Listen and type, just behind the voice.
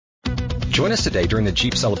Join us today during the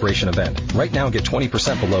Jeep Celebration event. Right now, get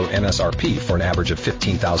 20% below MSRP for an average of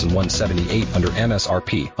 $15,178 under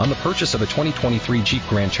MSRP on the purchase of a 2023 Jeep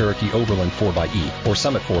Grand Cherokee Overland 4xE or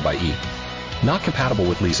Summit 4xE. Not compatible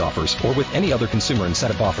with lease offers or with any other consumer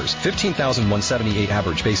incentive offers. $15,178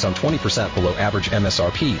 average based on 20% below average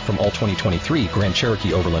MSRP from all 2023 Grand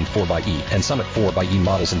Cherokee Overland 4xE and Summit 4xE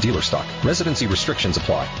models in dealer stock. Residency restrictions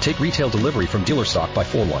apply. Take retail delivery from dealer stock by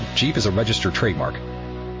 4/1. Jeep is a registered trademark.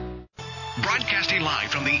 Broadcasting live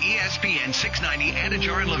from the ESPN 690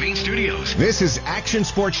 Anajar and Levine studios. This is Action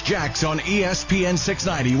Sports Jacks on ESPN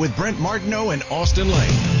 690 with Brent Martineau and Austen Lane.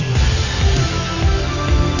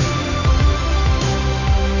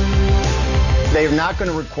 They're not going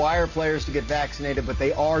to require players to get vaccinated, but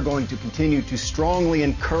they are going to continue to strongly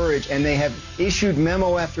encourage, and they have issued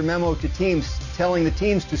memo after memo to teams telling the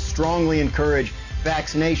teams to strongly encourage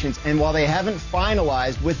vaccinations. And while they haven't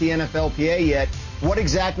finalized with the NFLPA yet what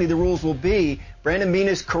exactly the rules will be, Brandon Beane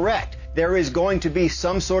is correct. There is going to be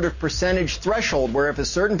some sort of percentage threshold where if a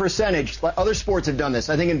certain percentage, other sports have done this,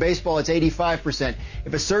 I think in baseball it's 85%,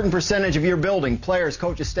 if a certain percentage of your building, players,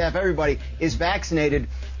 coaches, staff, everybody is vaccinated,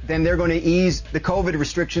 then they're going to ease the COVID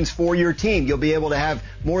restrictions for your team. You'll be able to have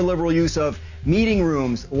more liberal use of meeting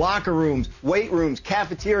rooms, locker rooms, weight rooms,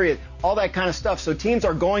 cafeterias, all that kind of stuff. So teams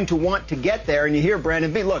are going to want to get there. And you hear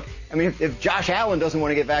Brandon Beane, look, I mean, if Josh Allen doesn't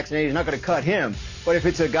want to get vaccinated, he's not going to cut him. But if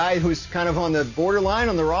it's a guy who's kind of on the borderline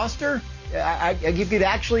on the roster, you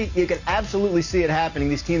could absolutely see it happening.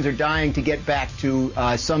 These teams are dying to get back to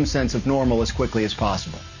some sense of normal as quickly as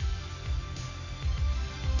possible.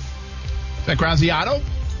 Is that Graziano?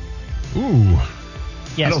 Ooh.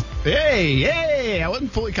 Yes. Hey, I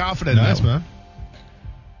wasn't fully confident in that, man.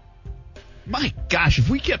 My gosh, if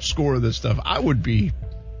we kept score of this stuff, I would be.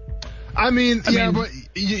 I mean, but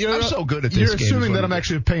I'm so good at this. You're assuming that I'm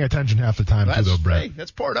actually paying attention half the time, too, though, Brett. Hey,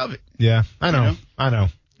 that's part of it. Yeah, I know.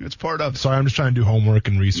 It's part of it. Sorry, I'm just trying to do homework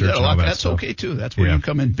and research. And all that's stuff. Okay, too. That's where you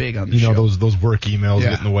come in big on the show. Those work emails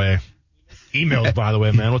get in the way. Emails, by the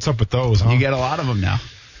way, man. What's up with those, huh? You get a lot of them now.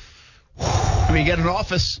 I mean, you get an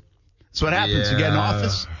office. That's what happens. You get an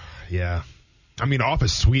office. Yeah. I mean,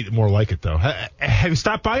 office suite, more like it, though. Have you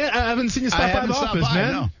stopped by it? I haven't seen you stop by the office,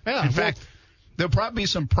 man. No. Yeah, in fact, there'll probably be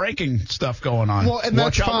some pranking stuff going on. Well, and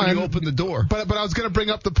watch that's out fine when you open the door. But I was going to bring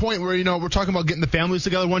up the point where, we're talking about getting the families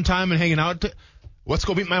together one time and hanging out. Let's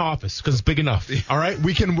go meet my office because it's big enough. All right,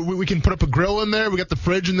 we can put up a grill in there. We got the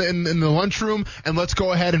fridge in the lunchroom, and let's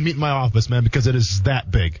go ahead and meet in my office, man, because it is that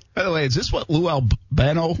big. By the way, is this what Lou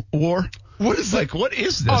Albano wore? What is what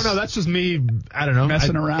is this? Oh no, that's just me. I don't know,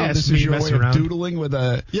 messing around. Yeah, this is your way of doodling with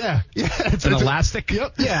a it's an elastic.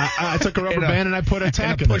 Yep. Yeah, I took a rubber band and I put a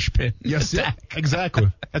tack in a push pin. Yes, exactly.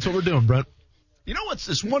 That's what we're doing, Brent. You know what's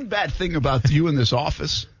this one bad thing about you in this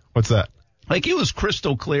office? What's that? Like, it was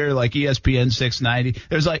crystal clear, like ESPN 690.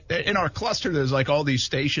 There's in our cluster, there's all these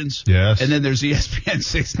stations. Yes. And then there's ESPN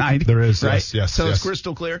 690. There is, right? Yes. So it's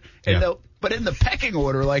crystal clear. And but in the pecking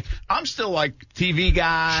order, I'm still TV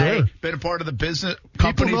guy, been a part of the business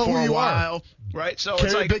company for a while. Right? So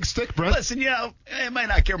Carry a big stick, Brent. Listen, I might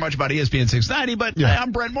not care much about ESPN 690, but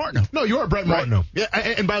I'm Brent Martineau. No, you are Brent Martineau. Yeah,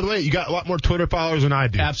 and by the way, you got a lot more Twitter followers than I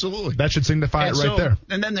do. Absolutely. That should signify it right there.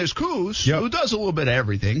 And then there's Kuz, who does a little bit of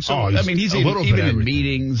everything. So, he's even in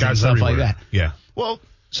meetings and stuff like that. Yeah. Well,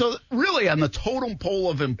 so really on the totem pole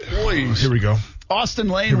of employees. Here we go. Austen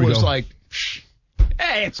Lane was like,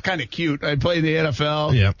 hey, it's kind of cute. I play in the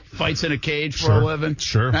NFL. Yeah. Fights in a cage for a living.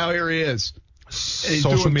 Sure. Now here he is. He's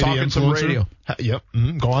Social media talking influencer. some radio. Yep.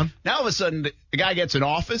 Mm-hmm. Go on. Now all of a sudden, the guy gets an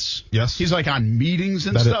office. Yes. He's on meetings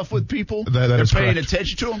and stuff with people. They're paying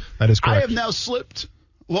attention to him. That is correct. I have now slipped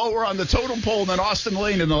lower on the totem pole than Austen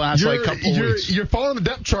Lane in the last couple weeks. You're following the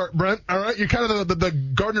depth chart, Brent. All right, you're kind of the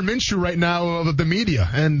Gardner Minshew right now of the media,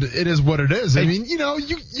 and it is what it is. I mean, you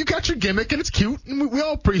got your gimmick, and it's cute, and we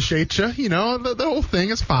all appreciate you. The whole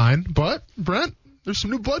thing is fine, but Brent, there's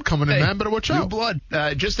some new blood coming in, man. Better watch out. New blood.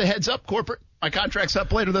 Just a heads up, corporate. My contract's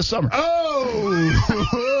up later this summer. Oh!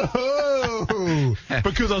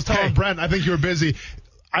 Because I was telling Brent, I think you were busy.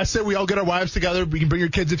 I said we all get our wives together. We can bring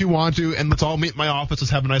your kids if you want to, and let's all meet in my office.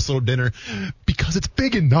 Let's have a nice little dinner because it's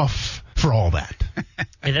big enough for all that.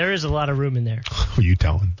 Hey, there is a lot of room in there. Who are you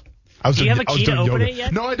telling? Do you have a key to open it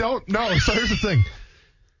yet? No, I don't. No. So here's the thing.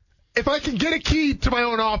 If I can get a key to my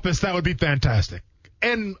own office, that would be fantastic.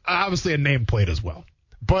 And obviously a nameplate as well.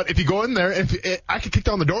 But if you go in there, I could kick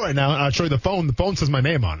down the door right now and I'll show you the phone. The phone says my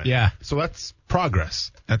name on it. Yeah. So that's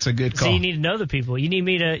progress. That's a good call. So you need to know the people. You need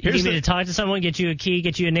me to talk to someone, get you a key,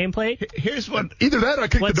 get you a nameplate. Here's what. Either that or I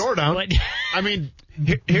kick the door down. I mean,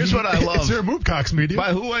 here's what I love. It's your move, Cox Media.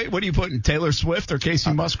 By what are you putting? Taylor Swift or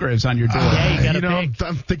Casey Musgraves on your door? Yeah, you gotta pick.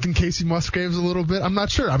 I'm thinking Casey Musgraves a little bit. I'm not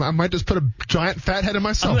sure. I might just put a giant fat head in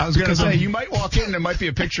myself. I was going to say, you might walk in and there might be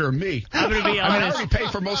a picture of me. I'm going to be honest. I already pay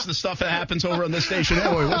for most of the stuff that happens over on this station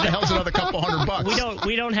anyway. What the hell's another couple $100?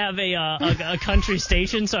 We don't have a country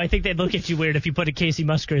station, so I think they'd look at you weird if you put a Casey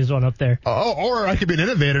Musgraves one up there. Or I could be an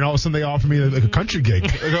innovator and all of a sudden they offer me like a country gig.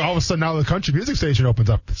 All of a sudden now the country music station opens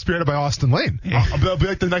up, spearheaded by Austen Lane. I'll be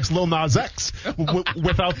like the next Lil Nas X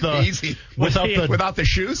without the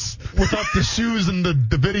shoes, without the shoes and the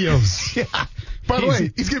videos. Yeah. By the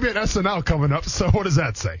way, he's gonna be at SNL coming up. So what does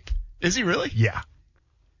that say? Is he really? Yeah.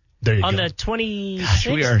 There you go. On the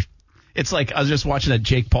 26th? It's like I was just watching a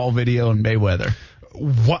Jake Paul video on Mayweather.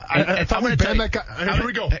 What? I thought we banned that guy. Here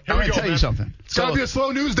we go. I'm going to tell you something. It's going to be a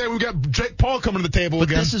slow news day. We've got Jake Paul coming to the table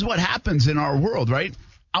again. This is what happens in our world, right?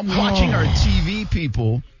 I'm watching our TV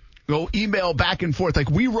people go email back and forth. Like,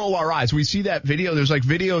 we roll our eyes. We see that video. There's, like,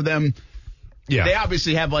 video of them. Yeah. They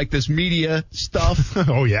obviously have, like, this media stuff.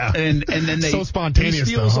 Oh, yeah. And then so spontaneous,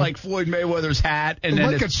 he steals, like, Floyd Mayweather's hat. And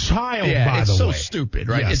then like a child, by the way. It's so stupid,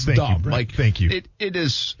 right? Yes, it's dumb. Thank you. It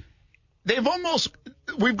is.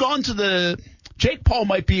 We've gone to the. Jake Paul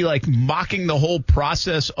might be like mocking the whole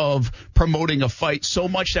process of promoting a fight so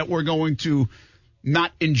much that we're going to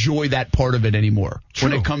not enjoy that part of it anymore. True.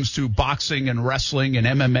 When it comes to boxing and wrestling and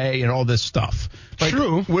MMA and all this stuff. Like,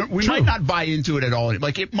 True. We might not buy into it at all.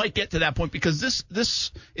 Like, it might get to that point because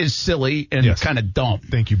this is silly and kind of dumb.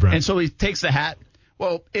 Thank you, Brent. And so he takes the hat.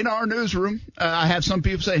 Well, in our newsroom, I have some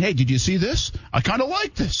people saying, hey, did you see this? I kind of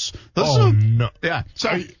like this. No. Yeah. So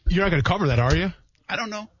you're not going to cover that, are you? I don't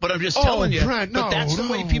know, but I'm just telling you. Brent, but that's the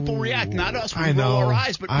way people react, not us. We roll our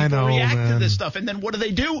eyes, but people react to this stuff. And then what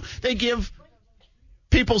do? They give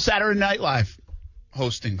people Saturday Night Live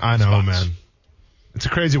hosting spots. Man. It's a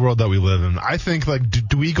crazy world that we live in. I think, like,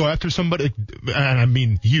 do we go after somebody? And I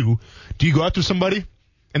mean you. Do you go after somebody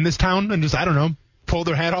in this town and just, I don't know, pull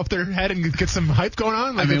their hat off their head and get some hype going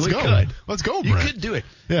on? Like, let's go. Could. Let's go, Brent. You could do it.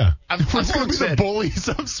 Yeah. We're going to be the bullies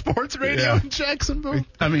of sports radio in Jacksonville.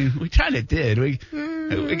 We kind of did. We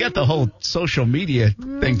got the whole social media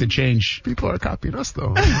thing to change. People are copying us,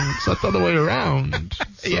 though. It's not the other way around.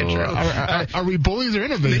 So, yeah, true. Are we bullies or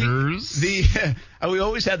innovators? We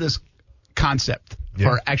always had this concept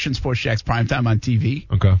for Action Sports Jack's primetime on TV.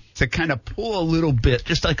 Okay. To kind of pull a little bit,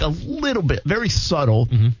 just like a little bit, very subtle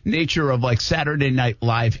nature of like Saturday Night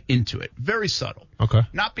Live into it. Very subtle. Okay.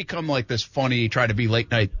 Not become like this funny, try to be late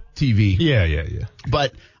night TV. Yeah.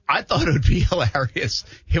 But I thought it would be hilarious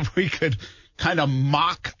if we could kind of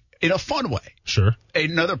mock, in a fun way. Sure.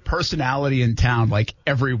 Another personality in town, like,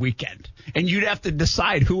 every weekend. And you'd have to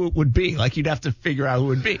decide who it would be. Like, you'd have to figure out who it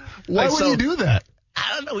would be. Why would you do that?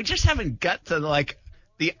 I don't know. We just haven't got to, like,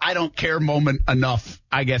 the I don't care moment enough,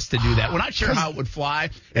 I guess, to do that. We're not sure how it would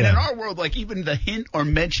fly. And in our world, like, even the hint or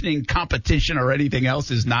mentioning competition or anything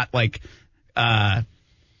else is not, like,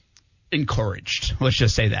 encouraged. Let's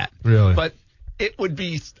just say that. Really? But it would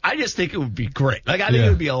be, I just think it would be great. Like, I think it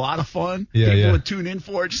would be a lot of fun. People would tune in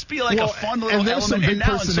for it. Just be like a fun little element. And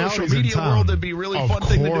now in social media world, it'd be a really fun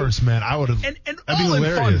thing to do. Of course, man. I would have. And all in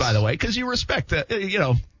fun, by the way, because you respect the,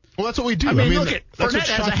 Well, that's what we do. I mean, look at Fournette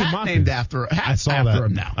has a hat named after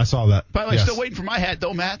him now. I saw that. By the way, still waiting for my hat,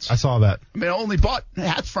 Dome hats. I saw that. I mean, I only bought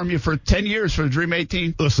hats from you for 10 years for the Dream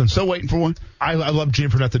 18. Listen, still waiting for one. I love Gene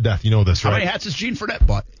Fournette to death. You know this, right? How many hats has Gene Fournette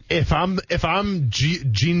bought? If I'm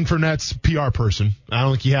Gene Fournette's PR person, I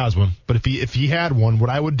don't think he has one. But if he had one, what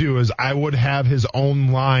I would do is I would have his own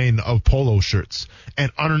line of polo shirts,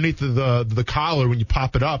 and underneath the collar, when you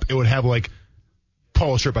pop it up, it would have like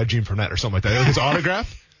polo shirt by Gene Fournette or something like that. Like his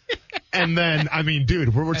autograph. And then, I mean,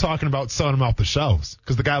 dude, we're talking about selling them off the shelves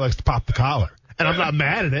because the guy likes to pop the collar. And I'm not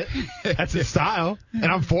mad at it. That's his style. And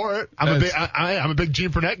I'm for it. I'm a big Gene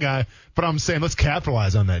Fournette guy. But I'm saying let's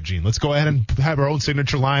capitalize on that, Gene. Let's go ahead and have our own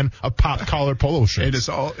signature line of pop collar polo shirts. And it's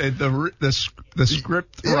all the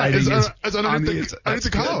script writing is underneath the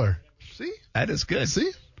collar. See? That is good.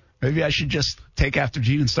 See? Maybe I should just take after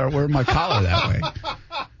Gene and start wearing my collar that way.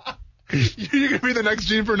 You're gonna be the next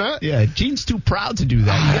Gene Fournette? Yeah, Gene's too proud to do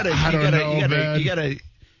that. You gotta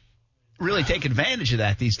really take advantage of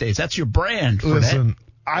that these days. That's your brand, Fournette. Listen,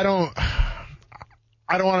 I don't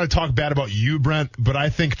want to talk bad about you, Brent, but I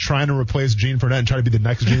think trying to replace Gene Fournette and try to be the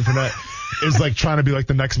next Gene Fournette is like trying to be like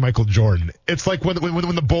the next Michael Jordan. It's like when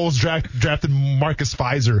the Bulls drafted Marcus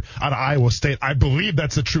Fizer out of Iowa State. I believe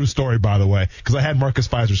that's a true story, by the way, because I had Marcus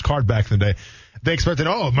Fizer's card back in the day. They expected,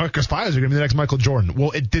 Marcus Fizer going to be the next Michael Jordan.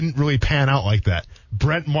 Well, it didn't really pan out like that.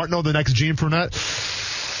 Brent Martineau, the next Gene Fournette.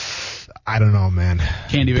 I don't know, man.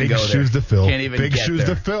 Can't even go there. Big shoes to fill. Can't even Big get shoes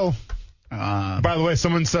there. to fill. By the way,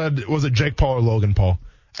 someone said, was it Jake Paul or Logan Paul?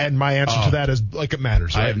 And my answer to that is like it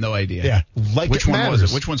matters. Right? I have no idea. Yeah, like which it one matters.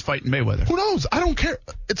 was it? Which one's fighting Mayweather? Who knows? I don't care.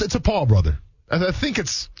 It's a Paul brother. I think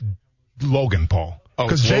it's Logan Paul.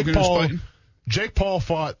 Because Jake Paul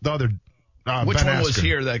fought the other. Which Ben one Askren. was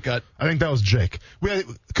here that got? I think that was Jake.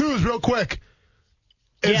 Kuz, real quick.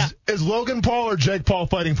 Is Logan Paul or Jake Paul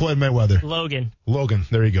fighting Floyd Mayweather? Logan.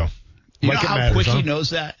 There you go. You like know it how matters, quick huh? he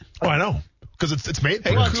knows that? Oh, I know. Because it's made.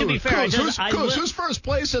 Hey, well, to be fair, who's first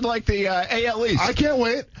place in like the AL East? I can't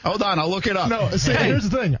wait. Hold on, I'll look it up. No, see, here's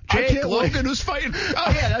the thing. I Jake can't Logan, wait. who's fighting?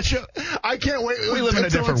 Oh yeah, that's you. I can't wait. We live in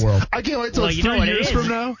a different world. I can't wait till Well, it's you know 3 what years it is. from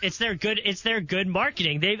now. It's their good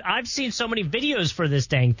marketing. I've seen so many videos for this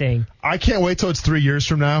dang thing. I can't wait till it's 3 years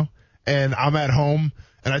from now, and I'm at home,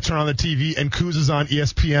 and I turn on the TV, and Kuz is on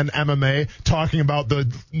ESPN MMA talking about the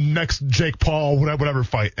next Jake Paul whatever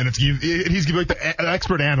fight, and he's gonna be like the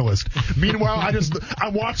expert analyst. Meanwhile,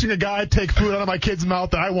 I'm watching a guy take food out of my kid's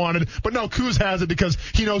mouth that I wanted, but no, Kuz has it because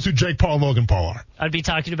he knows who Jake Paul and Logan Paul are. I'd be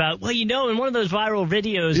talking about, in one of those viral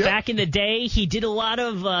videos back in the day, he did a lot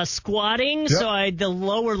of squatting, so I had the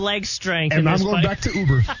lower leg strength. And in I'm this going fight. back to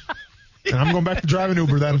Uber. And I'm going back to driving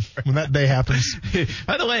Uber then when that day happens.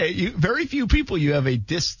 By the way, very few people you have a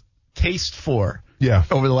distaste for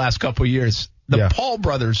over the last couple of years. The Paul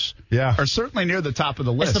brothers are certainly near the top of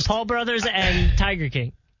the list. It's the Paul brothers and Tiger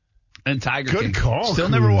King. And Tiger King. Good call. Still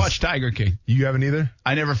Cruz. never watched Tiger King. You haven't either?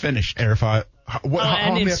 I never finished. How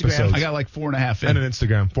many Instagram. episodes? I got like 4.5 in. And an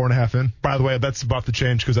Instagram. 4.5 in. By the way, that's about to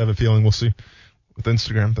change because I have a feeling we'll see with the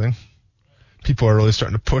Instagram thing. People are really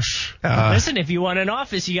starting to push. Listen, if you want an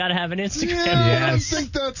office, you got to have an Instagram. I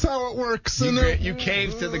think that's how it works. You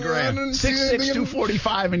caved to the gram.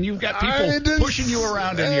 6'6", and you've got people pushing you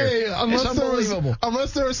around in here. It's unbelievable.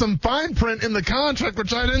 Unless there was some fine print in the contract,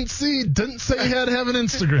 which I didn't see. Didn't say you had to have an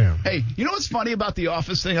Instagram. Hey, you know what's funny about the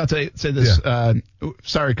Office thing? I'll say this. Yeah.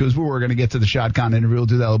 Sorry, because we were going to get to the Shad Khan interview. We'll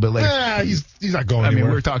do that a little bit later. Yeah, he's not going anywhere. I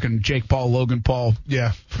mean, we're talking Jake Paul, Logan Paul.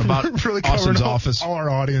 Yeah. About really Austen's Office. All our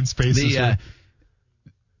audience faces.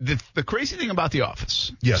 The crazy thing about the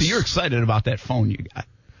Office. Yes. So you're excited about that phone you got.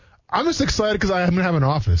 I'm just excited because I'm going to have an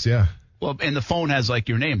office, yeah. Well, and the phone has like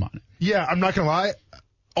your name on it. Yeah, I'm not going to lie.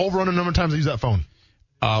 Over on the number of times I use that phone.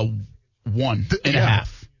 1.5.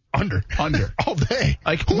 Under. All day.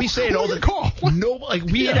 Like we say it all the call. No, like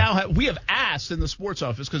we have asked in the sports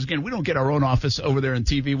office because again we don't get our own office over there in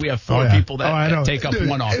TV. We have four people that take up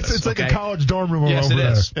one office. It's like a college dorm room over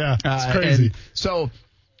there. Is. Yeah, it's crazy. And so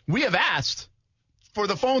we have asked for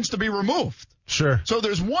the phones to be removed. Sure. So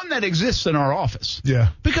there's one that exists in our office. Yeah.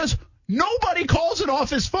 Because nobody calls an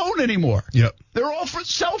office phone anymore. Yep. They're all for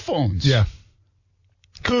cell phones. Yeah.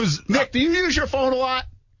 Because Nick, do you use your phone a lot?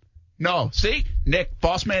 No. See? Nick,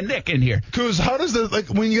 boss man Nick in here. Because how does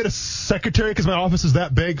when you get a secretary, because my office is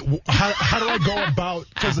that big, how do I go about,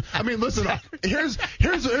 because, I mean, listen, here's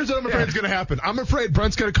what I'm afraid is going to happen. I'm afraid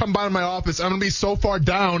Brent's going to come by my office. I'm going to be so far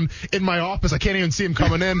down in my office, I can't even see him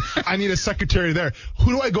coming in. I need a secretary there.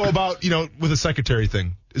 Who do I go about, with a secretary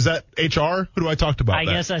thing? Is that HR? Who do I talk to about I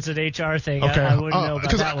guess that's an HR thing. Okay. I wouldn't know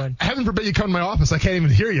about that one. Heaven forbid you come to my office. I can't even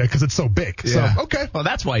hear you because it's so big. Yeah. So, okay. Well,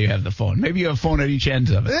 that's why you have the phone. Maybe you have a phone at each end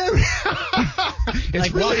of it.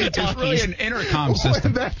 It's really an intercom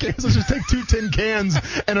system. In that case, let's just take 2 tin cans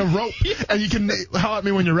and a rope, and you can holler at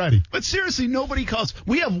me when you're ready. But seriously, nobody calls.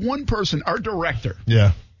 We have one person, our director,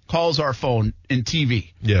 calls our phone in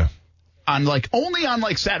TV. Yeah. Only on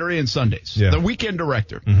Saturday and Sundays. Yeah. The weekend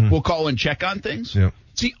director will call and check on things. Yeah.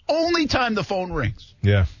 It's the only time the phone rings.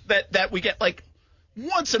 Yeah. That we get,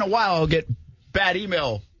 once in a while I'll get bad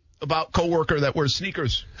email about coworker that wears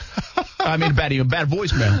sneakers. I mean, bad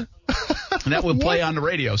voicemail. And that would play on the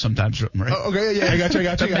radio sometimes, right? Okay, yeah, I got you.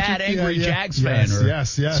 The mad, angry Jags fan or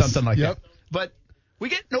something like that. But we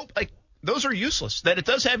get, those are useless. That it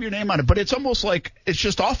does have your name on it, but it's almost like it's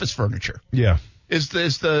just office furniture. Yeah. Is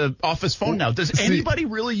the office phone now. Does anybody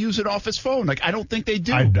really use an office phone? I don't think they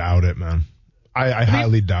do. I doubt it, man. I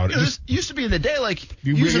highly doubt it. This used to be in the day,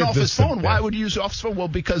 use an office phone. Why would you use an office phone? Well,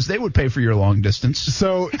 because they would pay for your long distance.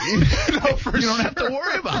 So, you don't have to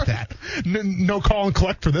worry about that. No call and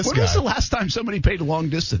collect for this guy. When was the last time somebody paid long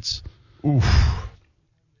distance? Oof.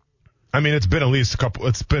 I mean, it's been at least a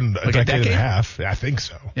decade and a half. I think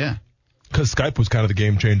so. Yeah. Because Skype was kind of the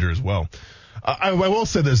game changer as well. I will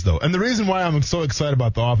say this, though, and the reason why I'm so excited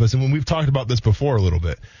about The Office, and when we've talked about this before a little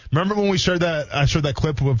bit, remember when I shared that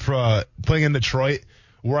clip of playing in Detroit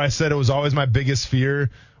where I said it was always my biggest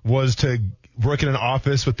fear was to work in an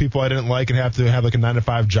office with people I didn't like and have to have like a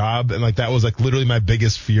 9-to-5 job, and like that was like literally my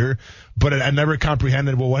biggest fear, but I never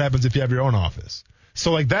comprehended, well, what happens if you have your own office?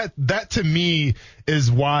 So like that to me is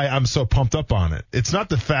why I'm so pumped up on it. It's not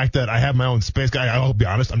the fact that I have my own space. I'll be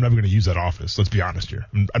honest, I'm never going to use that office. Let's be honest here.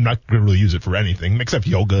 I'm not going to really use it for anything except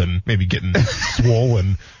yoga and maybe getting swole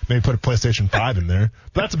and maybe put a PlayStation 5 in there.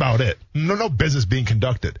 But that's about it. No business being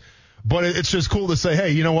conducted. But it's just cool to say,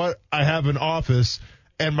 hey, you know what? I have an office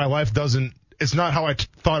and my life it's not how I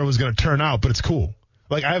thought it was going to turn out, but it's cool.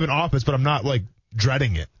 Like I have an office, but I'm not like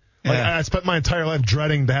dreading it. Like I spent my entire life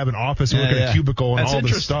dreading to have an office and work in a cubicle and all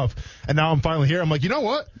this stuff. And now I'm finally here. I'm like, you know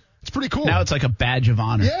what? It's pretty cool. Now it's like a badge of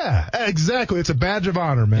honor. Yeah, exactly. It's a badge of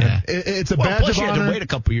honor, man. Yeah. It's a badge of honor. You had to wait a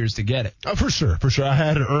couple years to get it. For sure. I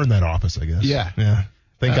had to earn that office, I guess. Yeah.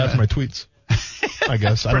 Thank God for my tweets. I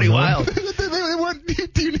guess. Pretty wild.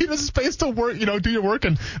 Do you need a space to work? Do your work?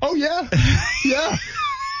 And yeah.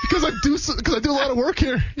 Because I do a lot of work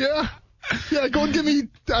here. Yeah. Go and give me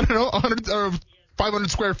 100 or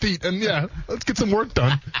 500 square feet, and let's get some work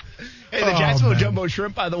done. Hey, the Jacksonville Jumbo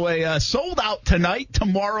Shrimp, by the way, sold out tonight,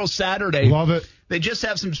 tomorrow, Saturday. Love it. They just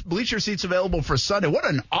have some bleacher seats available for Sunday. What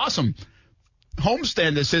an awesome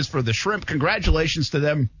homestand this is for the Shrimp. Congratulations to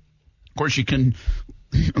them. Of course, you can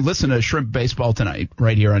listen to Shrimp Baseball tonight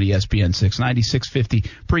right here on ESPN 690, 650.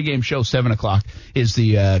 Pregame show, 7 o'clock is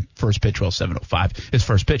the first pitch. Well, 7:05 is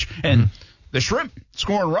first pitch. And the Shrimp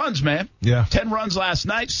scoring runs, man. Yeah. 10 runs last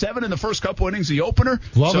night, 7 in the first couple innings, the opener.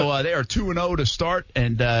 Love it. They are 2-0 to start.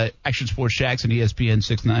 And Action Sports Shacks and ESPN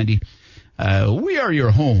 690. We are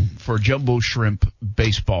your home for Jumbo Shrimp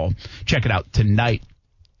Baseball. Check it out tonight.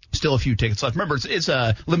 Still a few tickets left. Remember, it's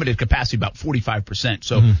a limited capacity, about 45%.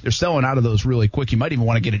 So they're selling out of those really quick. You might even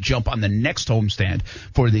want to get a jump on the next homestand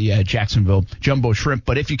for the Jacksonville Jumbo Shrimp.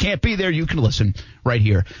 But if you can't be there, you can listen right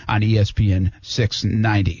here on ESPN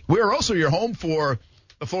 690. We're also your home for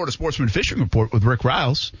the Florida Sportsman Fishing Report with Rick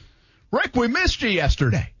Riles. Rick, we missed you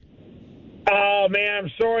yesterday. Oh, man,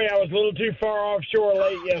 I'm sorry. I was a little too far offshore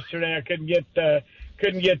late yesterday. I couldn't get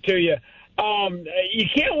to you. You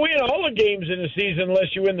can't win all the games in the season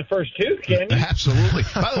unless you win the first two, can you? Absolutely.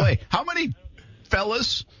 By the way, how many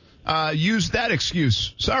fellas used that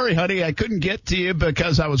excuse? Sorry, honey, I couldn't get to you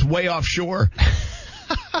because I was way offshore.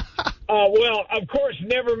 Well, of course,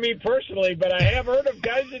 never me personally, but I have heard of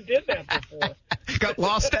guys that did that before. Got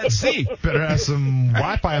lost at sea. Better have some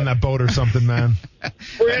Wi-Fi on that boat or something, man.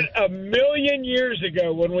 Brent, 1,000,000 years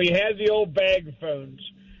ago when we had the old bag phones,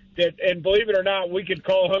 and believe it or not, we could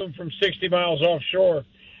call home from 60 miles offshore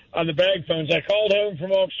on the bag phones. I called home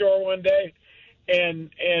from offshore one day,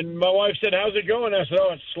 and my wife said, "How's it going?" I said,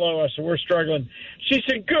 "Oh, it's slow." I said, "We're struggling." She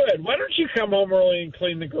said, "Good. Why don't you come home early and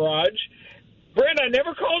clean the garage?" Brent, I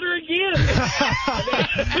never called her again.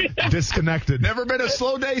 Disconnected. Never been a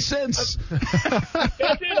slow day since. That's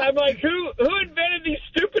it. I'm like, who invented these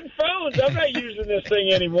stupid phones? I'm not using this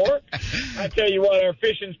thing anymore. I tell you what, our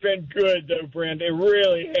fishing's been good, though, Brent. It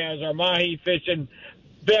really has. Our mahi fishing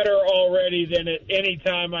better already than at any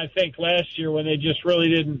time, I think, last year when they just really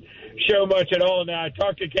didn't show much at all. Now, I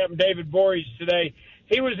talked to Captain David Voorhees today.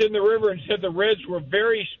 He was in the river and said the reds were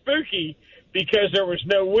very spooky because there was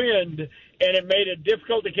no wind, and it made it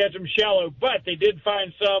difficult to catch them shallow. But they did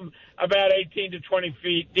find some about 18 to 20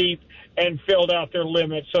 feet deep and filled out their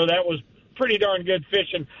limit. So that was pretty darn good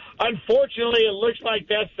fishing. Unfortunately, it looks like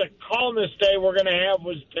that's the calmest day we're going to have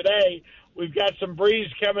was today. We've got some breeze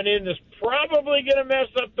coming in that's probably going to mess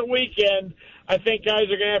up the weekend. I think guys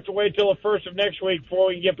are going to have to wait till the first of next week before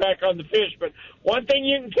we can get back on the fish. But one thing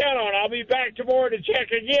you can count on, I'll be back tomorrow to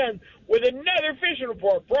check again with another fishing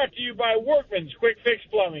report brought to you by Workman's Quick Fix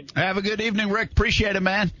Plumbing. Have a good evening, Rick. Appreciate it,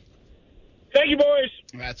 man. Thank you, boys.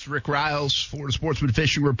 That's Rick Riles, Florida Sportsman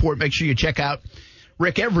Fishing Report. Make sure you check out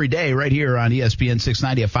Rick every day right here on ESPN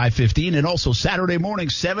 690 at 5:15, and also Saturday morning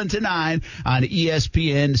 7 to 9 on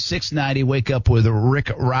ESPN 690. Wake up with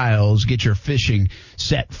Rick Riles. Get your fishing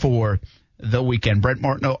set for the weekend. Brent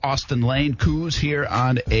Martineau, Austen Lane, Coos here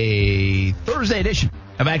on a Thursday edition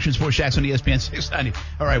of Action Sports Shacks on ESPN 690.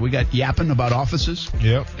 All right, we got yapping about offices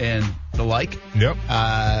and the like. Yep.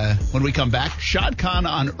 When we come back, Shad Khan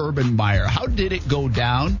on Urban Meyer. How did it go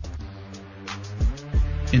down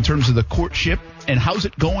in terms of the courtship, and how's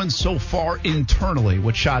it going so far internally?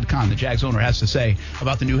 What Shad Khan, the Jags owner, has to say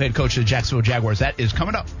about the new head coach of the Jacksonville Jaguars. That is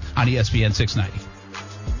coming up on ESPN 690.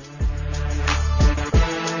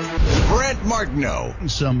 Brent Martineau.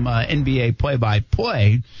 Some NBA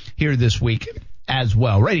play-by-play here this week. as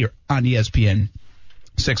well, right here on ESPN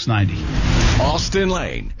 690. Austin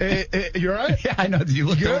Lane. Hey, you all right? Yeah, I know. You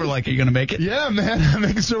looked over like, are you going to make it? Yeah, man. I'm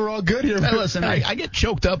making sure we're all good here. Hey, listen, I get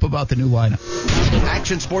choked up about the new lineup.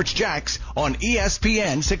 Action Sports Jacks on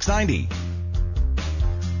ESPN 690.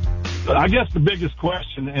 I guess the biggest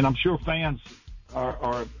question, and I'm sure fans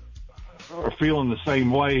are feeling the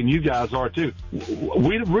same way, and you guys are too.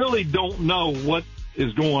 We really don't know what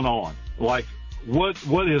is going on. Like, what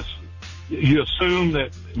is? You assume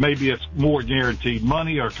that maybe it's more guaranteed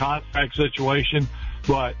money or contract situation,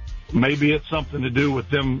 but maybe it's something to do with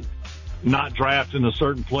them not drafting a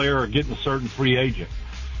certain player or getting a certain free agent,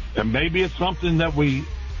 and maybe it's something that we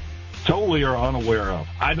totally are unaware of.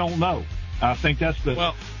 I don't know. I think that's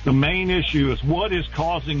the main issue is what is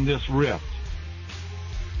causing this rift.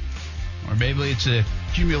 Or maybe it's a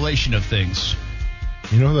accumulation of things.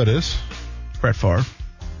 You know who that is? Brett Favre.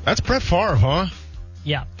 That's Brett Favre, huh?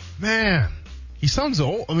 Yeah. Man, he sounds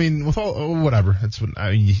old. I mean, with all whatever.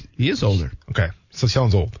 He is older. Okay, so he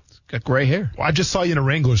sounds old. Got gray hair. Well, I just saw you in a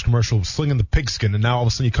Wranglers commercial slinging the pigskin, and now all of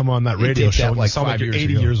a sudden you come on that radio show and you sound like you're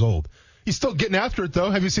 80 years old. He's still getting after it,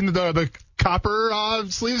 though. Have you seen the copper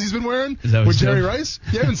sleeves he's been wearing with Jerry Rice?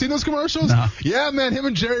 You haven't seen those commercials? No. Yeah, man, him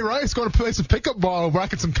and Jerry Rice going to play some pickup ball,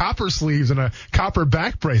 rocking some copper sleeves and a copper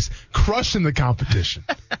back brace, crushing the competition.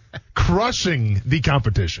 Crushing the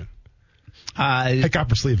competition. Hey,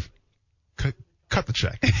 copper sleeve, cut the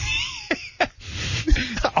check.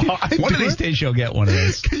 One of these days you'll get one of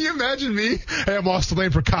those. Can you imagine me? Hey, I'm Austin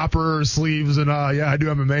Lane for copper sleeves, and I do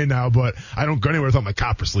MMA now, but I don't go anywhere without my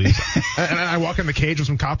copper sleeves. And I walk in the cage with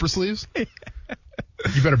some copper sleeves. You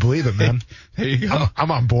better believe it, man. There you go.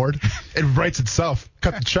 I'm on board. It writes itself.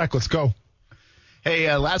 Cut the check. Let's go.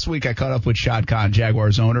 Hey, last week I caught up with Shad Khan,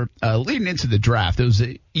 Jaguars owner, leading into the draft. It was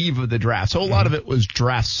the eve of the draft, so a lot of it was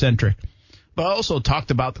draft-centric. But I also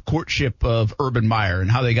talked about the courtship of Urban Meyer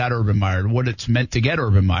and how they got Urban Meyer and what it's meant to get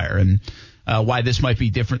Urban Meyer and why this might be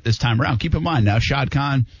different this time around. Keep in mind now, Shad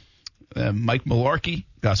Khan, Mike Mularkey,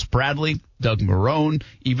 Gus Bradley, Doug Marrone,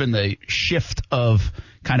 even the shift of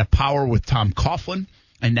kind of power with Tom Coughlin.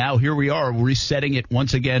 And now here we are resetting it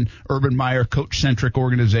once again. Urban Meyer, coach-centric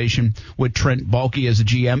organization with Trent Baalke as a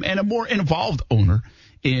GM and a more involved owner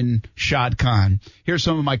in Shad Khan. Here's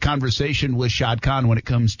some of my conversation with Shad Khan when it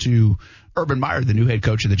comes to Urban Meyer, the new head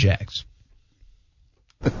coach of the Jags.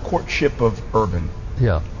 The courtship of Urban.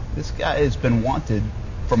 Yeah. This guy has been wanted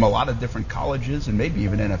from a lot of different colleges and maybe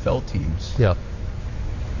even NFL teams. Yeah.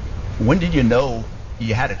 When did you know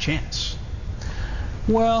you had a chance?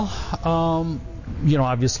 Well,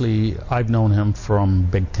 obviously I've known him from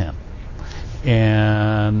Big Ten.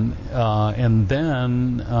 And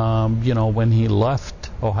then, when he left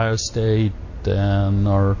Ohio State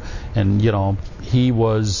he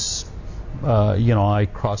was, I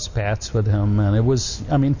crossed paths with him, and it was,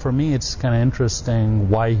 for me, it's kind of interesting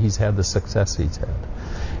why he's had the success he's had.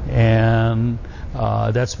 And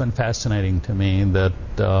that's been fascinating to me that,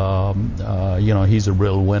 he's a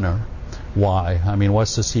real winner. Why?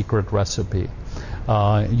 What's the secret recipe?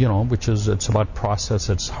 It's about process,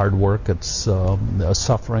 it's hard work, it's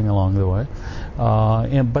suffering along the way.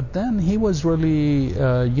 But then he was really,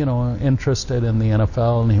 interested in the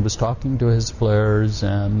NFL, and he was talking to his players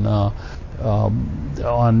and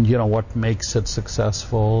on, what makes it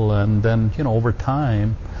successful. And then, over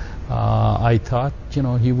time, I thought,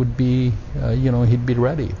 he would be, he'd be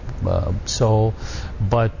ready.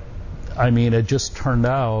 It just turned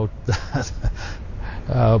out that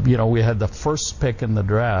we had the first pick in the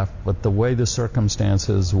draft, but the way the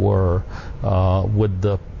circumstances were, with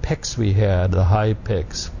the picks we had, the high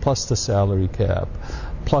picks, plus the salary cap,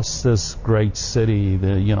 plus this great city,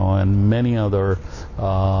 and many other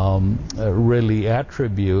really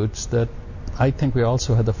attributes, that I think we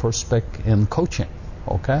also had the first pick in coaching.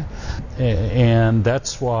 Okay, and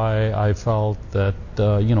that's why I felt that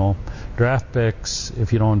draft picks,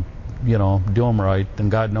 if you don't do them right, and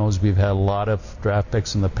God knows we've had a lot of draft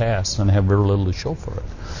picks in the past and have very little to show for it.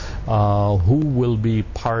 Who will be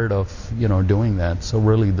part of doing that? So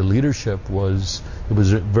really, the leadership was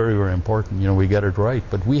very, very important. We got it right,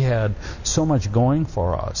 but we had so much going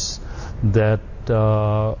for us that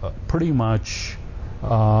pretty much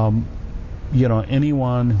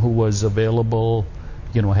anyone who was available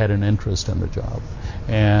had an interest in the job.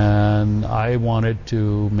 And I wanted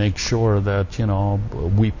to make sure that,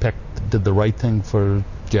 we did the right thing for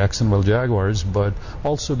Jacksonville Jaguars, but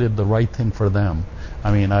also did the right thing for them.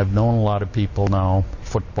 I've known a lot of people now,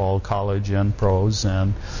 football, college, and pros,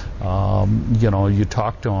 and, you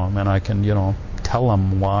talk to them, and I can, tell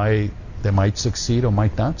them why they might succeed or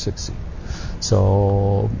might not succeed.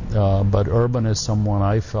 So, but Urban is someone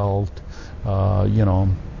I felt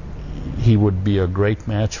he would be a great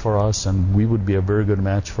match for us, and we would be a very good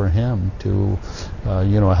match for him to,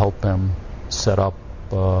 help him set up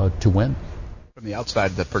to win. From the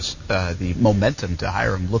outside, the momentum to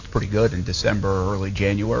hire him looked pretty good in December or early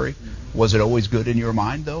January. Was it always good in your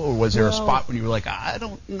mind, though, or was there a spot when you were like, I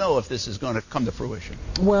don't know if this is going to come to fruition?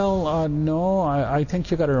 Well, no, I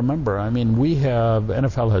think you got to remember. I mean,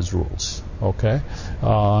 NFL has rules, okay,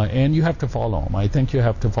 and you have to follow them. I think you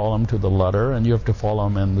have to follow them to the letter, and you have to follow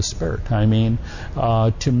them in the spirit. I mean,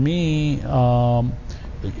 to me,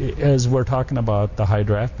 as we're talking about the high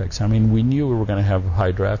draft picks, I mean, we knew we were going to have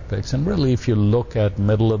high draft picks. And really, if you look at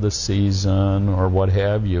middle of the season or what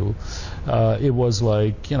have you, it was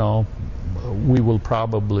like, we will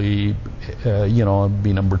probably,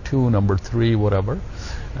 be number 2, number 3, whatever.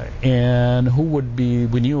 And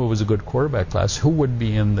we knew it was a good quarterback class. Who would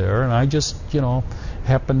be in there? And I just,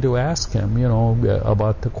 happened to ask him,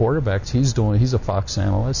 about the quarterbacks. He's a Fox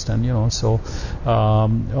analyst, and, so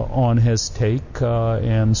on his take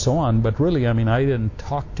and so on. But really, I mean, I didn't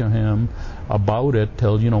talk to him about it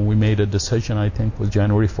till, we made a decision, I think was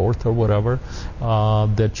January 4th or whatever,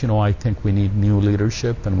 that, I think we need new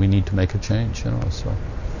leadership and we need to make a change, so.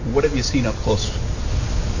 What have you seen up close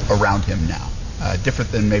around him now?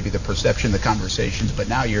 Different than maybe the perception, the conversations, but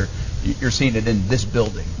now you're seeing it in this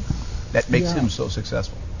building. That makes him so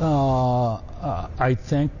successful. I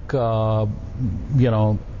think,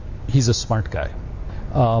 he's a smart guy.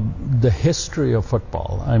 The history of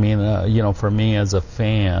football, I mean, for me as a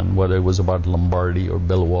fan, whether it was about Lombardi or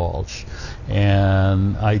Bill Walsh,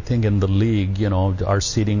 and I think in the league, our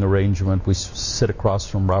seating arrangement, we sit across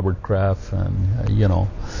from Robert Kraft and,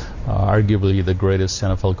 arguably the greatest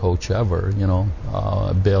NFL coach ever,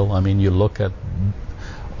 Bill. I mean, you look at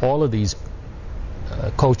all of these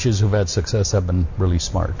coaches who've had success have been really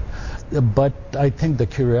smart. But I think the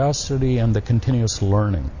curiosity and the continuous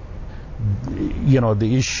learning,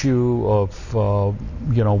 the issue of,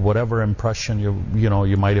 whatever impression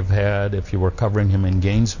you might have had if you were covering him in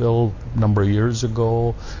Gainesville a number of years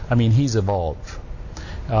ago, I mean, he's evolved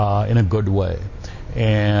in a good way.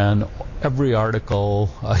 And every article,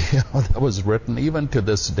 that was written, even to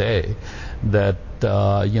this day, that,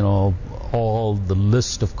 all the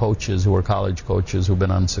list of coaches who are college coaches who've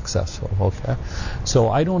been unsuccessful, okay? So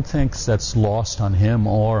I don't think that's lost on him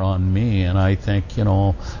or on me, and I think,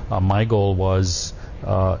 my goal was,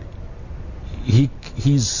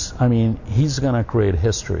 he's going to create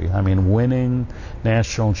history. I mean, winning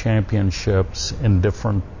national championships in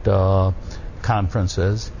different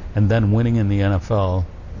conferences, and then winning in the NFL,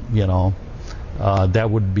 that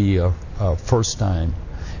would be a first time.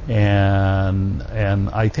 And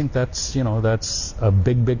I think that's a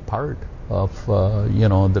big part of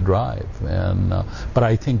the drive. And but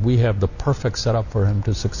I think we have the perfect setup for him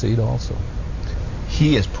to succeed also.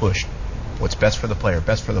 He has pushed what's best for the player.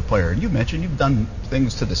 And you mentioned you've done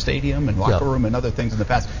things to the stadium and locker room and other things in the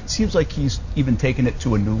past. It seems like he's even taken it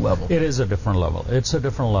to a new level. It is a different level. It's a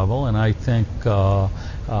different level, and I think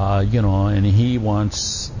and he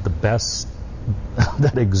wants the best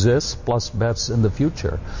that exists plus best in the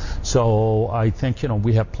future. So I think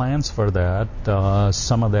we have plans for that.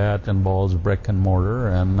 Some of that involves brick and mortar,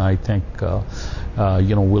 and I think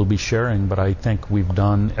we'll be sharing. But I think we've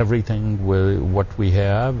done everything with what we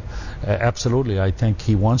have. Absolutely, I think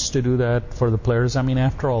he wants to do that for the players. I mean,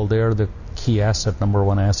 after all, they're the key asset, number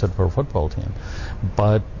one asset for a football team.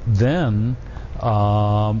 But then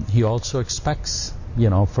he also expects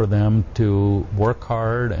for them to work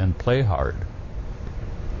hard and play hard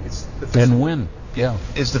and win. Yeah.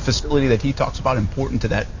 Is the facility that he talks about important to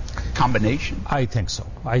that combination? I think so.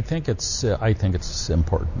 I think it's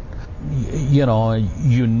important.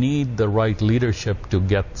 You need the right leadership to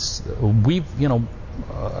get.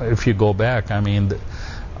 If you go back, I mean,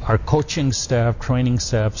 our coaching staff, training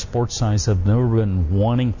staff, sports science have never been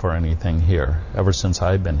wanting for anything here ever since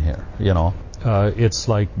I've been here. It's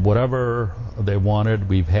like whatever they wanted,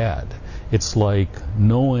 we've had. It's like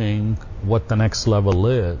knowing what the next level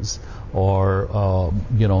is, or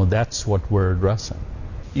that's what we're addressing.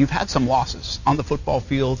 You've had some losses on the football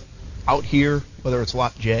field, out here, whether it's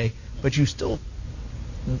Lot J, but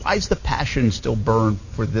why is the passion still burn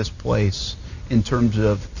for this place in terms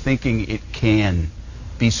of thinking it can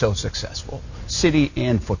be so successful, city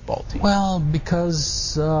and football team? Well,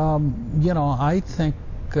 because I think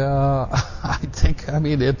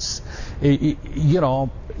it's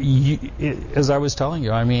as I was telling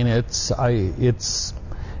you, I mean, it's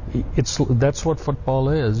that's what football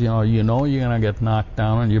is. You're gonna get knocked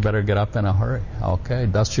down, and you better get up in a hurry. Okay,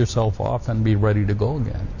 dust yourself off and be ready to go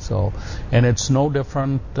again. So, and it's no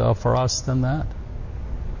different for us than that.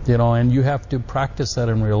 And you have to practice that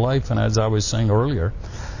in real life. And as I was saying earlier,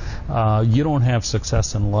 you don't have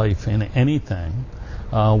success in life in anything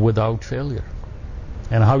without failure.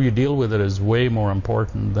 And how you deal with it is way more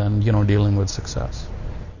important than, dealing with success.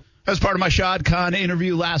 That was part of my Shad Khan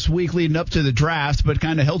interview last week leading up to the draft, but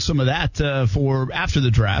kind of held some of that for after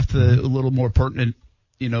the draft, a little more pertinent,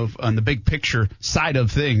 on the big picture side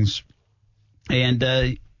of things.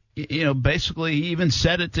 And, basically he even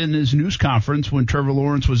said it in his news conference when Trevor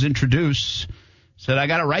Lawrence was introduced, said, I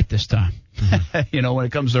got it right this time, when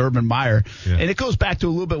it comes to Urban Meyer. Yeah. And it goes back to a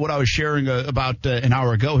little bit what I was sharing about an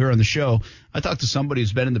hour ago here on the show. I talked to somebody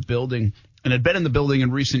who's been in the building and had been in the building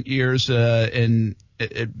in recent years and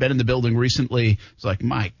had been in the building recently. It's like,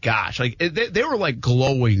 my gosh, they were like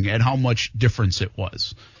glowing at how much difference it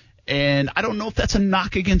was. And I don't know if that's a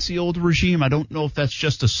knock against the old regime. I don't know if that's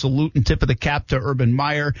just a salute and tip of the cap to Urban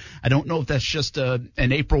Meyer. I don't know if that's just an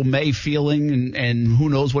April, May feeling, and who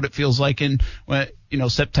knows what it feels like in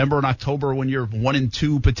September and October when you're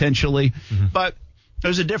 1-2 potentially. Mm-hmm. But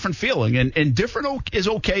there's a different feeling, and different is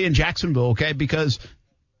okay in Jacksonville, okay, because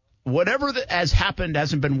whatever that has happened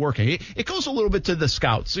hasn't been working. It goes a little bit to the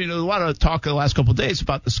scouts. A lot of talk the last couple of days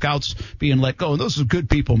about the scouts being let go. And those are good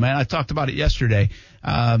people, man. I talked about it yesterday.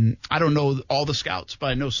 I don't know all the scouts, but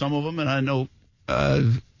I know some of them, and I know,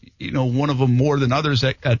 one of them more than others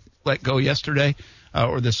that got let go yesterday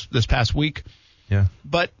or this past week. Yeah.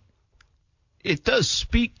 But it does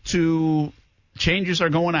speak to changes are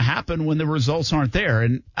going to happen when the results aren't there.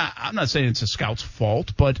 And I'm not saying it's a scout's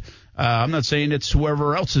fault, but I'm not saying it's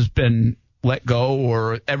whoever else has been let go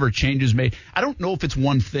or ever changes made. I don't know if it's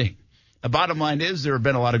one thing. The bottom line is there have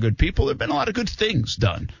been a lot of good people. There have been a lot of good things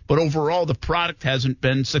done. But overall, the product hasn't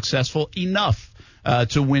been successful enough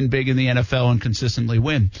to win big in the NFL and consistently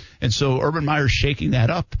win. And so Urban Meyer's shaking that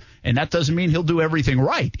up. And that doesn't mean he'll do everything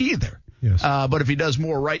right either. Yes. But if he does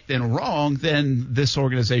more right than wrong, then this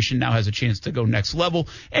organization now has a chance to go next level.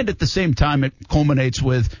 And at the same time, it culminates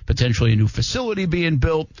with potentially a new facility being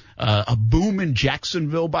built, a boom in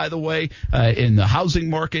Jacksonville, by the way, in the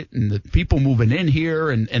housing market and the people moving in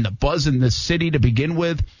here and the buzz in this city to begin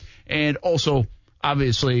with. And also,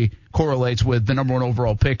 obviously, correlates with the number 1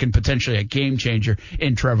 overall pick and potentially a game changer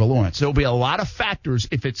in Trevor Lawrence. There'll be a lot of factors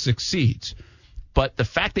if it succeeds. But the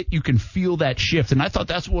fact that you can feel that shift, and I thought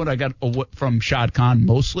that's what I got from Shad Khan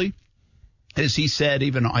mostly, as he said,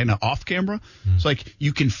 even off camera, it's like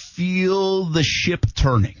you can feel the ship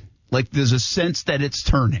turning. Like there's a sense that it's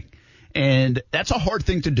turning. And that's a hard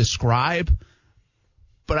thing to describe,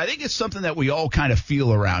 but I think it's something that we all kind of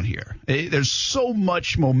feel around here. There's so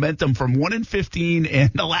much momentum from 1-15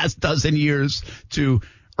 in the last dozen years to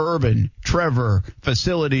Urban, Trevor,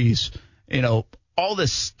 facilities, all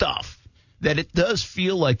this stuff, that it does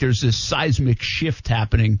feel like there's this seismic shift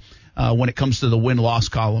happening when it comes to the win-loss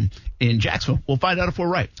column in Jacksonville. We'll find out if we're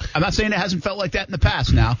right. I'm not saying it hasn't felt like that in the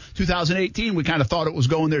past now. 2018, we kind of thought it was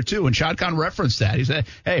going there too, and Shad Khan referenced that. He said,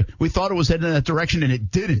 hey, we thought it was heading in that direction, and it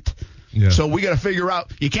didn't. Yeah. So we got to figure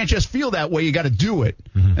out, you can't just feel that way, you got to do it.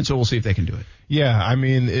 Mm-hmm. And so we'll see if they can do it. Yeah, I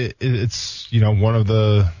mean, it's one of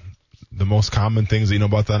the most common things that you know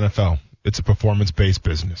about the NFL. It's a performance-based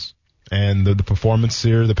business. And the performance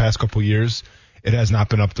here the past couple of years, it has not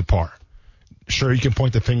been up to par. Sure, you can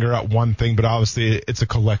point the finger at one thing, but obviously it's a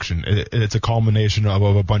collection. It's a culmination of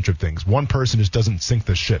a bunch of things. One person just doesn't sink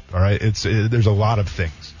the ship, all right? There's a lot of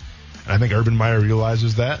things. And I think Urban Meyer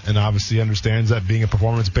realizes that and obviously understands that being a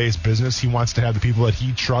performance-based business, he wants to have the people that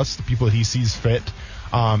he trusts, the people that he sees fit,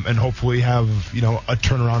 and hopefully have, a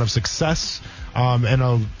turnaround of success and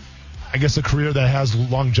a career that has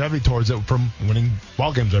longevity towards it from winning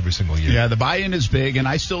ball games every single year. Yeah, the buy-in is big, and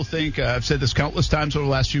I still think, I've said this countless times over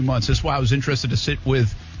the last few months, this is why I was interested to sit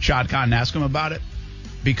with Shad Khan and ask him about it,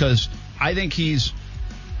 because I think he's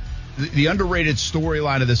the underrated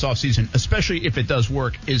storyline of this offseason, especially if it does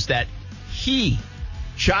work, is that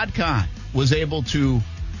Shad Khan, was able to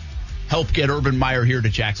help get Urban Meyer here to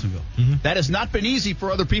Jacksonville. Mm-hmm. That has not been easy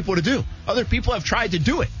for other people to do. Other people have tried to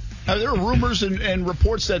do it. There are rumors and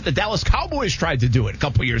reports that the Dallas Cowboys tried to do it a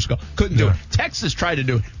couple of years ago. Couldn't do it. Texas tried to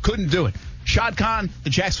do it. Couldn't do it. Shad Khan,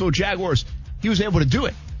 the Jacksonville Jaguars, he was able to do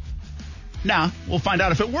it. Now, we'll find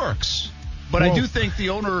out if it works. But I do think the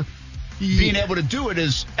owner being able to do it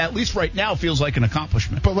is, at least right now, feels like an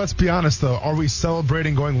accomplishment. But let's be honest, though. Are we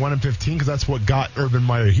celebrating going 1-15? Because that's what got Urban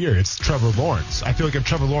Meyer here. It's Trevor Lawrence. I feel like if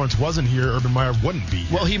Trevor Lawrence wasn't here, Urban Meyer wouldn't be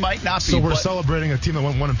here. Well, he might not be. So we're celebrating a team that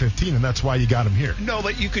went 1-15, and that's why you got him here. No,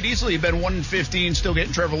 but you could easily have been 1-15, still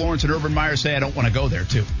getting Trevor Lawrence, and Urban Meyer say, I don't want to go there,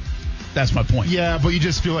 too. That's my point. Yeah, but you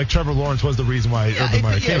just feel like Trevor Lawrence was the reason why Urban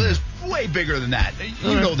Meyer came. way bigger than that.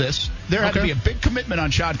 You know this. There had to be a big commitment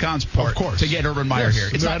on Shad Khan's part to get Urban Meyer here.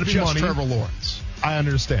 It's not just money. Trevor Lawrence. I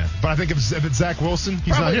understand. But I think if it's Zach Wilson,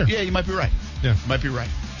 he's not here. Yeah, you might be right. Yeah. Might be right.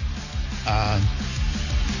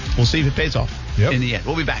 We'll see if it pays off in the end.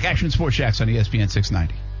 We'll be back. Action Sports Jacks on ESPN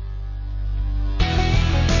 690.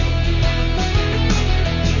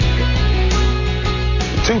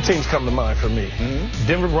 Two teams come to mind for me.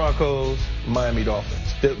 Denver Broncos, Miami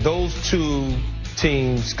Dolphins. Those two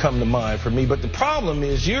teams come to mind for me. But the problem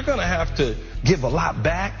is you're going to have to give a lot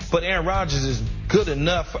back. But Aaron Rodgers is good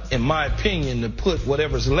enough, in my opinion, to put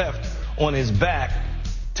whatever's left on his back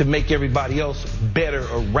to make everybody else better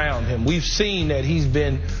around him. We've seen that he's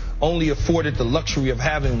been only afforded the luxury of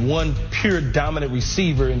having one pure dominant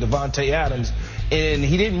receiver in Devontae Adams. And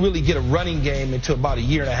he didn't really get a running game until about a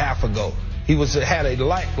year and a half ago. He had a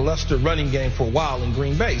lackluster running game for a while in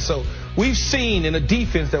Green Bay. So we've seen in a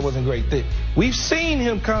defense that wasn't great. We've seen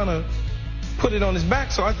him kind of put it on his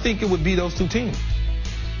back. So I think it would be those two teams.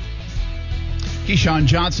 Keyshawn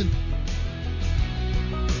Johnson.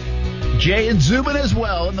 Jay and Zubin as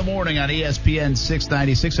well in the morning on ESPN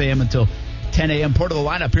 690, 6 a.m. until 10 a.m. Part of the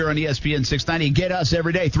lineup here on ESPN 690. Get us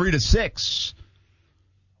every day, 3 to 6.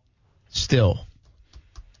 Still.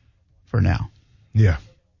 For now. Yeah.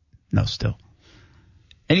 No, still.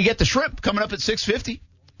 And you get the Shrimp coming up at 6:50.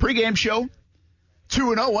 Pre-game show.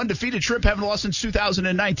 2-0, undefeated Shrimp, haven't lost since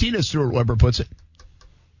 2019, as Stuart Weber puts it.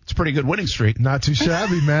 It's a pretty good winning streak. Not too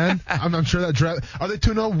shabby, man. I'm sure that draft. Are they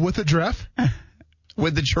 2-0 with the giraffe?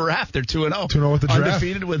 With the giraffe, they're 2-0. 2-0 with the giraffe.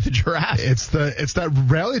 Undefeated with the giraffe. It's that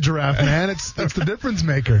rally giraffe, man. It's the difference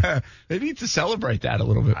maker. They need to celebrate that a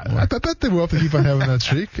little bit more. I bet they will if they keep on having that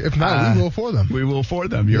streak. If not, we will for them. We will for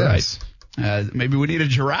them. You're right. Maybe we need a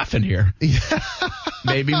giraffe in here. Yeah.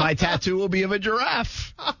 Maybe my tattoo will be of a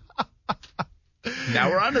giraffe. Now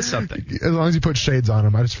we're onto something. As long as you put shades on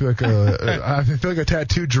them, I just feel like a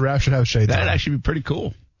tattooed giraffe should have shades. That'd actually be pretty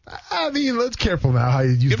cool. I mean, let's careful now how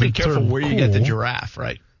you use the term. Be careful where you get the giraffe,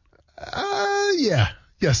 right? Yeah.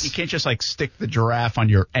 Yes. You can't just stick the giraffe on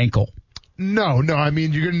your ankle. No. I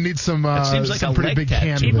mean, you're going to need some. It seems like some a pretty big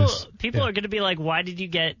canvas. People are going to be like, "Why did you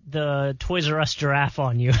get the Toys R Us giraffe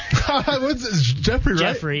on you?" What's this? Jeffrey,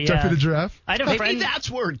 right? Jeffrey the giraffe. I had a Maybe friend. That's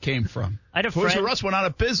where it came from. I had a Toys friend. R Us went out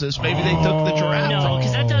of business. Maybe they took the giraffe. No,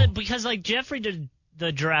 because Jeffrey did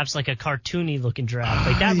the giraffe's like a cartoony looking giraffe.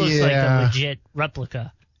 Like that looks like a legit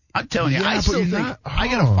replica. I'm telling you, I still think I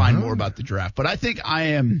got to find more about the giraffe, but I think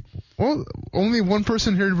I am. Well, only one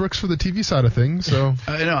person here works for the TV side of things, so.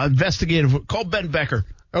 Investigative. Call Ben Becker.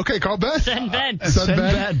 Okay, call Ben. Send Ben. Send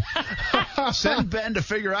Ben. Send Ben to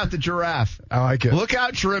figure out the giraffe. I like it. Look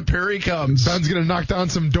out, Shrimp. Here he comes. Ben's going to knock down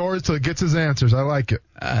some doors till he gets his answers. I like it.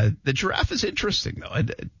 The giraffe is interesting, though,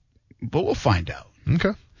 but we'll find out.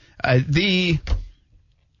 Okay.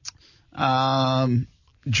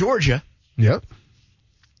 Georgia. Yep.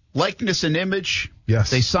 Likeness and image. Yes.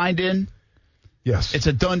 They signed in. Yes. It's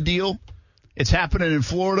a done deal. It's happening in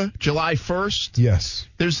Florida, July 1st. Yes.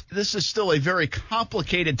 This is still a very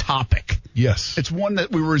complicated topic. Yes. It's one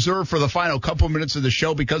that we reserve for the final couple minutes of the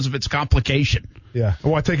show because of its complication. Yeah.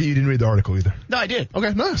 Well, I take it you didn't read the article either. No, I did.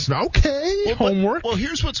 Okay, nice. Okay. Homework.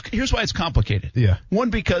 Here's why it's complicated. Yeah. One,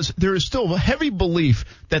 because there is still a heavy belief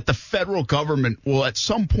that the federal government will at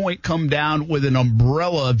some point come down with an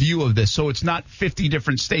umbrella view of this, so it's not 50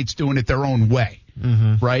 different states doing it their own way.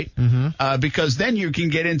 Mm-hmm. Right? Mm-hmm. Because then you can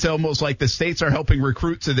get into almost like the states are helping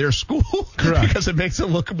recruit to their school. Correct. Because it makes it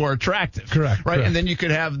look more attractive. Correct. Right? Correct. And then you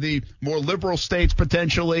could have the more liberal states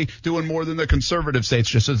potentially doing more than the conservative states,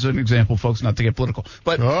 just as an example, folks, not to get political.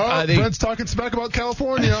 But Brent's talking smack about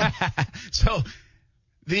California.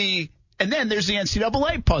 And then there's the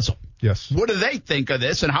NCAA puzzle. Yes. What do they think of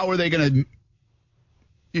this, and how are they going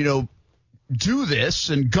to, do this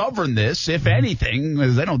and govern this, if anything?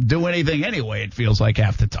 Because they don't do anything anyway, it feels like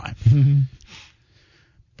half the time.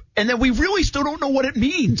 And then we really still don't know what it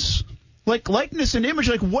means. Like likeness and image,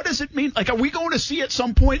 like what does it mean? Like, are we going to see at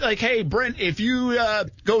some point, like, hey, Brent, if you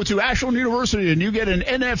go to Ashland University and you get an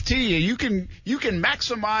NFT, you can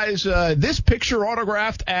maximize this picture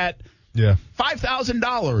autographed at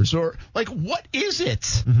 $5,000, or like, what is it?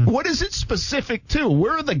 Mm-hmm. What is it specific to?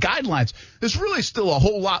 Where are the guidelines? There's really still a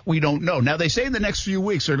whole lot we don't know. Now, they say in the next few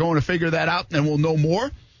weeks they're going to figure that out and we'll know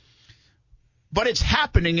more. But it's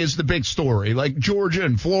happening is the big story. Like Georgia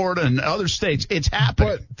and Florida and other states, it's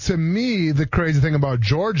happening. But to me, the crazy thing about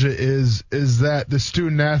Georgia is that the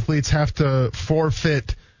student athletes have to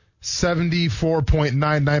forfeit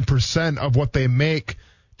 74.99% of what they make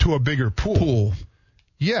to a bigger pool.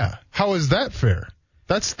 Yeah. How is that fair?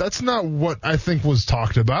 That's not what I think was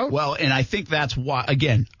talked about. Well, and I think that's why,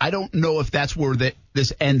 again, I don't know if that's where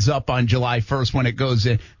this ends up on July 1st when it goes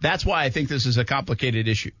in. That's why I think this is a complicated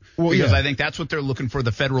issue. Because I think that's what they're looking for,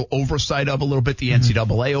 the federal oversight of a little bit, the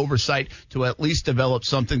NCAA oversight, to at least develop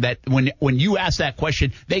something that when you ask that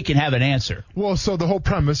question, they can have an answer. Well, so the whole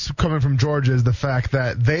premise coming from Georgia is the fact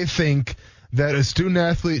that they think that a student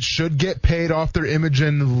athlete should get paid off their image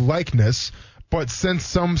and likeness. But since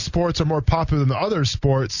some sports are more popular than the other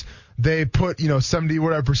sports, they put, 70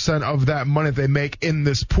 whatever % of that money that they make in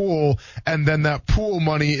this pool, and then that pool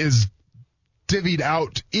money is divvied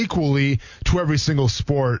out equally to every single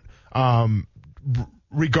sport,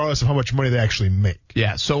 regardless of how much money they actually make.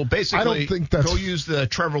 Yeah, so basically, I don't think that's... let's reuse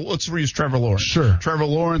Trevor Lawrence. Sure. Trevor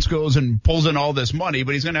Lawrence goes and pulls in all this money,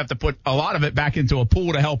 but he's going to have to put a lot of it back into a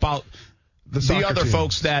pool to help out the other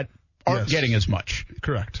folks that aren't getting as much.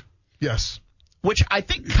 Correct. Yes. Which I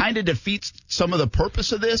think kind of defeats some of the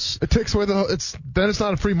purpose of this. It takes away then it's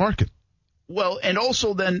not a free market. Well, and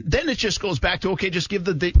also then it just goes back to, okay, just give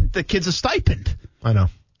the kids a stipend. I know.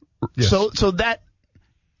 Yes. So that,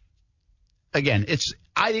 again,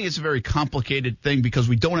 I think it's a very complicated thing because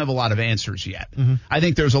we don't have a lot of answers yet. Mm-hmm. I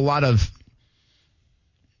think there's a lot of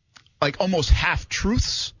almost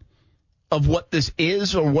half-truths of what this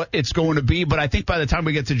is or what it's going to be, but I think by the time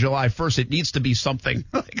we get to July 1st, it needs to be something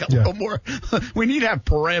little more. We need to have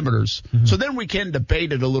parameters, so then we can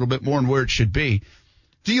debate it a little bit more and where it should be.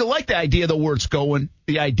 Do you like the idea of where it's going?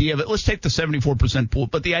 The idea of it? Let's take the 74% pool,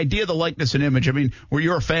 but the idea of the likeness and image, where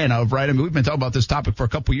you're a fan of, right? We've been talking about this topic for a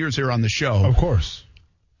couple years here on the show. Of course.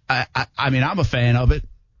 I'm a fan of it.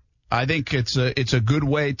 I think it's a good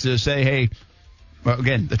way to say, hey,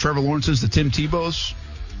 again, the Trevor Lawrences, the Tim Tebows,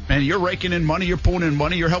 man, you're raking in money, you're pulling in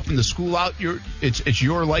money, you're helping the school out. It's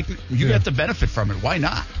your likeness. You get the benefit from it. Why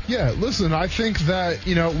not? Yeah, listen, I think that,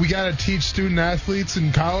 we got to teach student athletes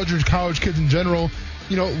in college or college kids in general,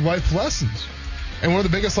 life lessons. And one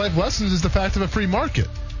of the biggest life lessons is the fact of a free market.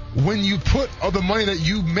 When you put all the money that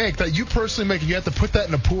you make, that you personally make, and you have to put that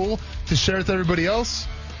in a pool to share with everybody else,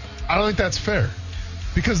 I don't think that's fair.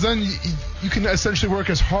 Because then you can essentially work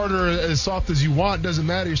as hard or as soft as you want. It doesn't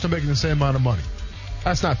matter. You're still making the same amount of money.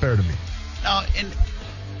 That's not fair to me. And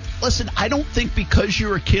listen, I don't think because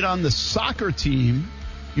you're a kid on the soccer team,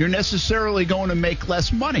 you're necessarily going to make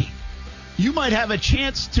less money. You might have a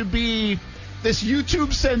chance to be this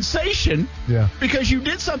YouTube sensation because you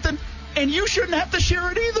did something, and you shouldn't have to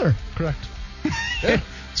share it either. Correct.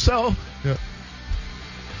 So,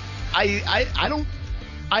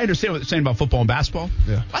 I understand what they're saying about football and basketball.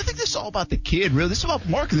 Yeah. I think this is all about the kid, really. This is about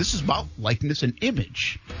marketing. This is about likeness and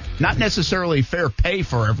image, not necessarily fair pay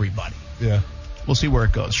for everybody. Yeah. We'll see where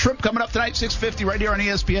it goes. Shrimp coming up tonight, 6:50, right here on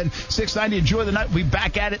ESPN 690. Enjoy the night. We'll be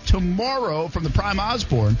back at it tomorrow from the Prime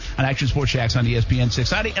Osborne on Action Sports Jacks on ESPN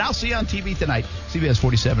 690. And I'll see you on TV tonight, CBS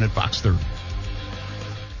 47 at Fox 30.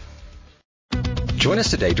 Join us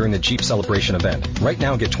today during the Jeep Celebration event. Right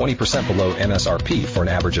now, get 20% below MSRP for an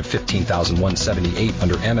average of $15,178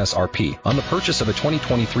 under MSRP on the purchase of a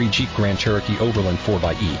 2023 Jeep Grand Cherokee Overland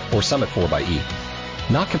 4xE or Summit 4xE.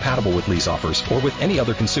 Not compatible with lease offers or with any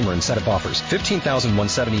other consumer incentive offers.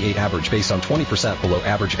 $15,178 average based on 20% below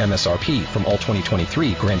average MSRP from all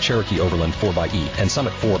 2023 Grand Cherokee Overland 4xE and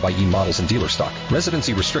Summit 4xE models in dealer stock.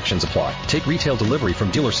 Residency restrictions apply. Take retail delivery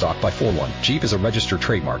from dealer stock by 4/1. Jeep is a registered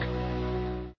trademark.